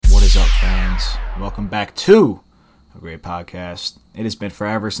is up, fans? Welcome back to a great podcast. It has been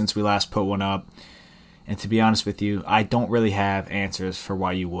forever since we last put one up, and to be honest with you, I don't really have answers for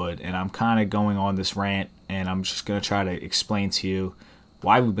why you would, and I'm kind of going on this rant, and I'm just going to try to explain to you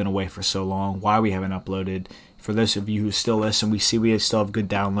why we've been away for so long, why we haven't uploaded. For those of you who still listen, we see we still have good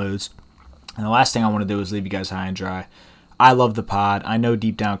downloads, and the last thing I want to do is leave you guys high and dry. I love the pod. I know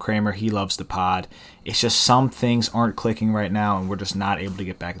deep down Kramer, he loves the pod. It's just some things aren't clicking right now, and we're just not able to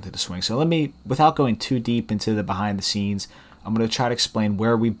get back into the swing. So without going too deep into the behind the scenes, I'm going to try to explain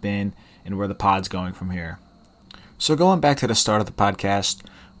where we've been and where the pod's going from here. So going back to the start of the podcast,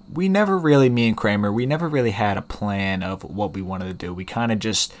 me and Kramer, we never really had a plan of what we wanted to do. We kind of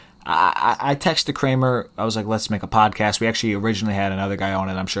just, I texted Kramer, I was like, let's make a podcast. We actually originally had another guy on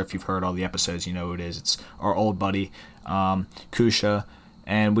it. I'm sure if you've heard all the episodes, you know who it is. It's our old buddy, Kusha.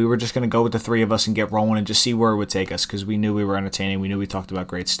 And we were just going to go with the three of us and get rolling and just see where it would take us because we knew we were entertaining. We knew we talked about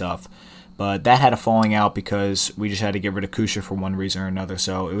great stuff. But that had a falling out because we just had to get rid of Kusha for one reason or another.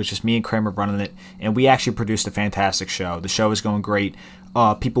 So it was just me and Kramer running it. And we actually produced a fantastic show. The show is going great.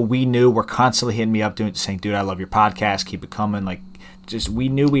 People we knew were constantly hitting me up saying, dude, I love your podcast. Keep it coming. We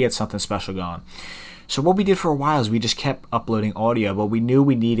knew we had something special going. So what we did for a while is we just kept uploading audio, but we knew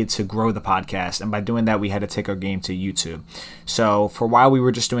we needed to grow the podcast, and by doing that, we had to take our game to YouTube. So for a while, we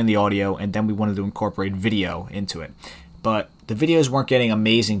were just doing the audio, and then we wanted to incorporate video into it. But the videos weren't getting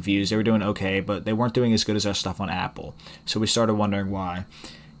amazing views. They were doing okay, but they weren't doing as good as our stuff on Apple. So we started wondering why.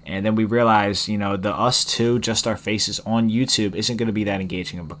 And then we realized, the us two, just our faces on YouTube isn't going to be that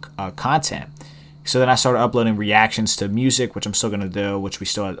engaging of content. So then I started uploading reactions to music, which I'm still going to do, which we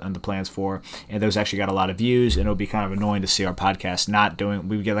still had the plans for. And those actually got a lot of views, and it would be kind of annoying to see our podcast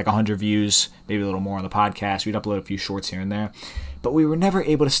we would get like 100 views, maybe a little more on the podcast. We'd upload a few shorts here and there. But we were never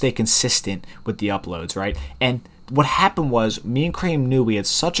able to stay consistent with the uploads, right? And what happened was me and Kramer knew we had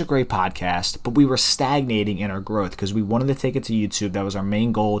such a great podcast, but we were stagnating in our growth because we wanted to take it to YouTube. That was our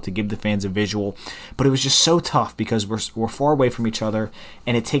main goal, to give the fans a visual. But it was just so tough because we're far away from each other,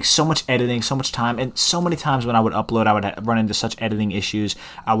 and it takes so much editing, so much time. And so many times when I would upload, I would run into such editing issues.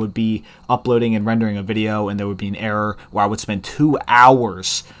 I would be uploading and rendering a video, and there would be an error where I would spend 2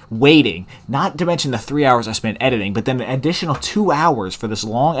 hours waiting, not to mention the 3 hours I spent editing, but then an additional 2 hours for this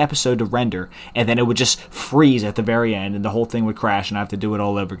long episode to render, and then it would just freeze at the very end, and the whole thing would crash, and I have to do it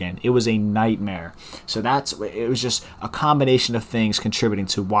all over again. It was a nightmare. So it was just a combination of things contributing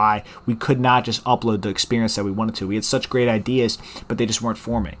to why we could not just upload the experience that we wanted to. We had such great ideas, but they just weren't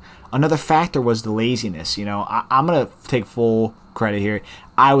forming. Another factor was the laziness. I'm going to take full credit here.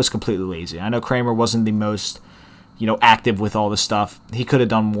 I was completely lazy. I know Kramer wasn't the most active with all this stuff. He could have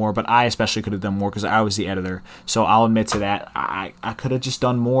done more, but I especially could have done more because I was the editor. So I'll admit to that. I could have just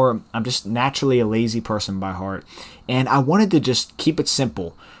done more. I'm just naturally a lazy person by heart. And I wanted to just keep it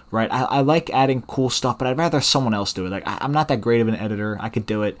simple, right? I like adding cool stuff, but I'd rather someone else do it. I'm not that great of an editor. I could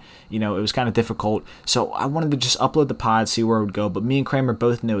do it. It was kind of difficult. So I wanted to just upload the pod, see where it would go. But me and Kramer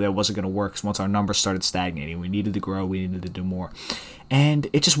both knew that wasn't going to work once our numbers started stagnating. We needed to grow. We needed to do more. And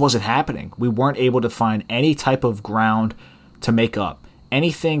it just wasn't happening. We weren't able to find any type of ground to make up.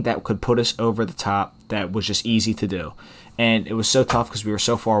 Anything that could put us over the top that was just easy to do. And it was so tough because we were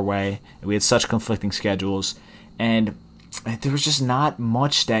so far away. And we had such conflicting schedules. And there was just not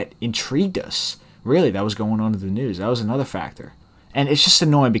much that intrigued us, really, that was going on in the news. That was another factor. And it's just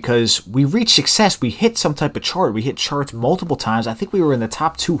annoying because we reached success. We hit some type of chart. We hit charts multiple times. I think we were in the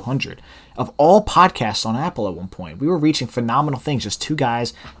top 200 of all podcasts on Apple at one point. We were reaching phenomenal things. Just two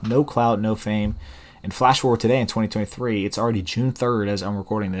guys, no clout, no fame. And flash forward today in 2023, it's already June 3rd as I'm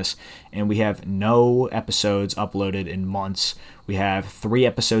recording this, and we have no episodes uploaded in months. We have 3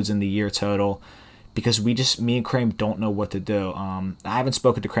 episodes in the year total because me and Kramer don't know what to do. I haven't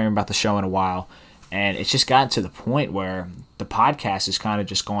spoken to Kramer about the show in a while. And it's just gotten to the point where the podcast is kind of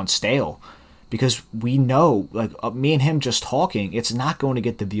just gone stale because we know, me and him just talking, it's not going to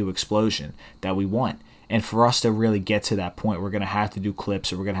get the view explosion that we want. And for us to really get to that point, we're going to have to do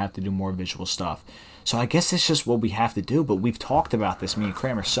clips or we're going to have to do more visual stuff. So I guess it's just what we have to do. But we've talked about this, me and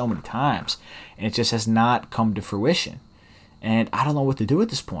Kramer, so many times. And it just has not come to fruition. And I don't know what to do at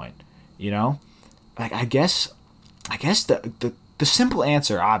this point. I guess the simple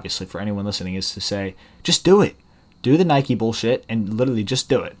answer, obviously, for anyone listening is to say, just do it. Do the Nike bullshit and literally just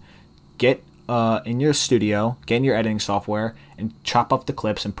do it. Get in your studio, get in your editing software, and chop up the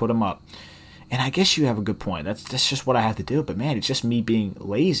clips and put them up. And I guess you have a good point. That's just what I have to do. But, man, it's just me being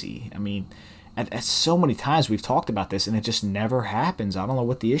lazy. I mean, at so many times we've talked about this, and it just never happens. I don't know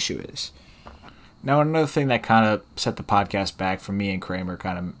what the issue is. Now, another thing that kind of set the podcast back for me and Kramer,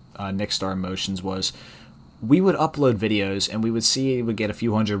 kind of nixed our emotions, was we would upload videos and we would see it would get a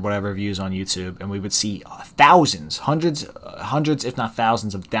few hundred whatever views on YouTube, and we would see thousands, hundreds if not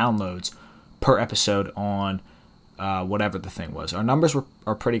thousands of downloads per episode on whatever the thing was. Our numbers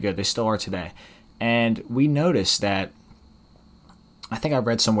are pretty good. They still are today. And we noticed that, I think I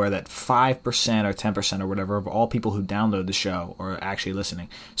read somewhere that 5% or 10% or whatever of all people who download the show are actually listening.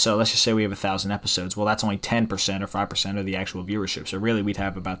 So let's just say we have 1,000 episodes. Well, that's only 10% or 5% of the actual viewership. So really we'd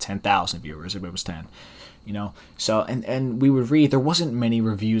have about 10,000 viewers if it was 10. So and we would read, there wasn't many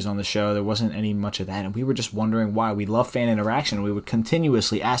reviews on the show, there wasn't any much of that, and we were just wondering why. We love fan interaction. We would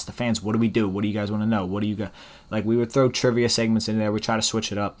continuously ask the fans, what do we do? What do you guys want to know? What do you got? Like, we would throw trivia segments in there, we try to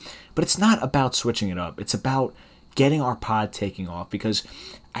switch it up, but it's not about switching it up. It's about getting our pod taking off, because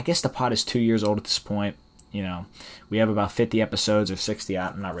I guess the pod is 2 years old at this point. We have about 50 episodes or 60,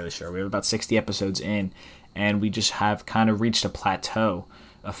 I'm not really sure. We have about 60 episodes in, and we just have kind of reached a plateau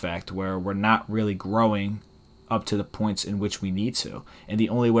effect where we're not really growing up to the points in which we need to, and the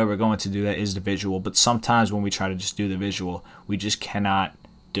only way we're going to do that is the visual. But sometimes when we try to just do the visual, we just cannot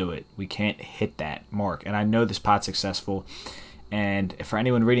do it. We can't hit that mark. And I know this pod's successful, and for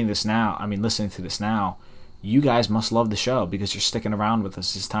anyone reading this now, listening to this now, you guys must love the show because you're sticking around with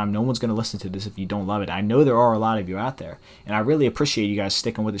us this time. No one's going to listen to this if you don't love it. I know there are a lot of you out there, and I really appreciate you guys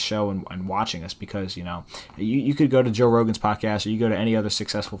sticking with the show and watching us, because, you could go to Joe Rogan's podcast or you go to any other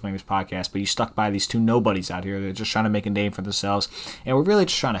successful, famous podcast, but you stuck by these two nobodies out here. They're just trying to make a name for themselves, and we're really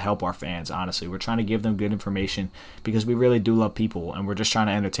just trying to help our fans, honestly. We're trying to give them good information because we really do love people, and we're just trying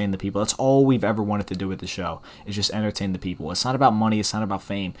to entertain the people. That's all we've ever wanted to do with the show, is just entertain the people. It's not about money. It's not about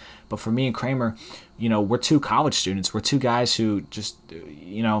fame. But for me and Kramer, we're two college students. We're two guys who just,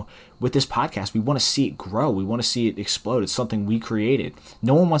 with this podcast, we want to see it grow. We want to see it explode. It's something we created.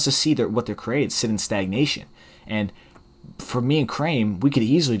 No one wants to see what they're created sit in stagnation. And for me and Kramer, we could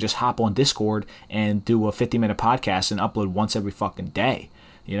easily just hop on Discord and do a 50-minute podcast and upload once every fucking day,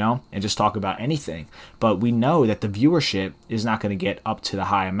 and just talk about anything. But we know that the viewership is not going to get up to the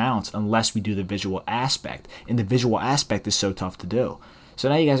high amounts unless we do the visual aspect. And the visual aspect is so tough to do. So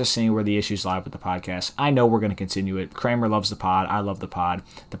now you guys are seeing where the issues lie with the podcast. I know we're going to continue it. Kramer loves the pod. I love the pod.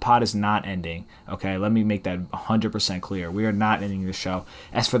 The pod is not ending. Okay, let me make that 100% clear. We are not ending the show.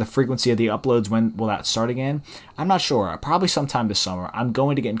 As for the frequency of the uploads, when will that start again? I'm not sure. Probably sometime this summer. I'm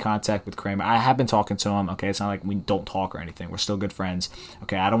going to get in contact with Kramer. I have been talking to him. Okay, it's not like we don't talk or anything. We're still good friends.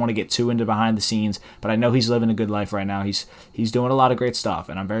 Okay, I don't want to get too into behind the scenes, but I know he's living a good life right now. He's doing a lot of great stuff,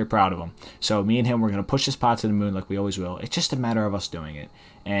 and I'm very proud of him. So me and him, we're going to push this pod to the moon like we always will. It's just a matter of us doing it.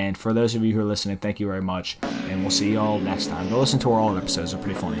 And for those of you who are listening, thank you very much. And we'll see y'all next time. Go listen to our old episodes. They're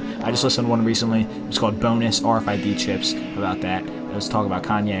pretty funny. I just listened to one recently. It was called Bonus RFID Chips, about that. It was talking about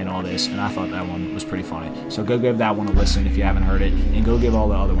Kanye and all this, and I thought that one was pretty funny. So go give that one a listen if you haven't heard it, and go give all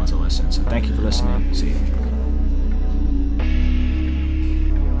the other ones a listen. So thank you for listening. See you.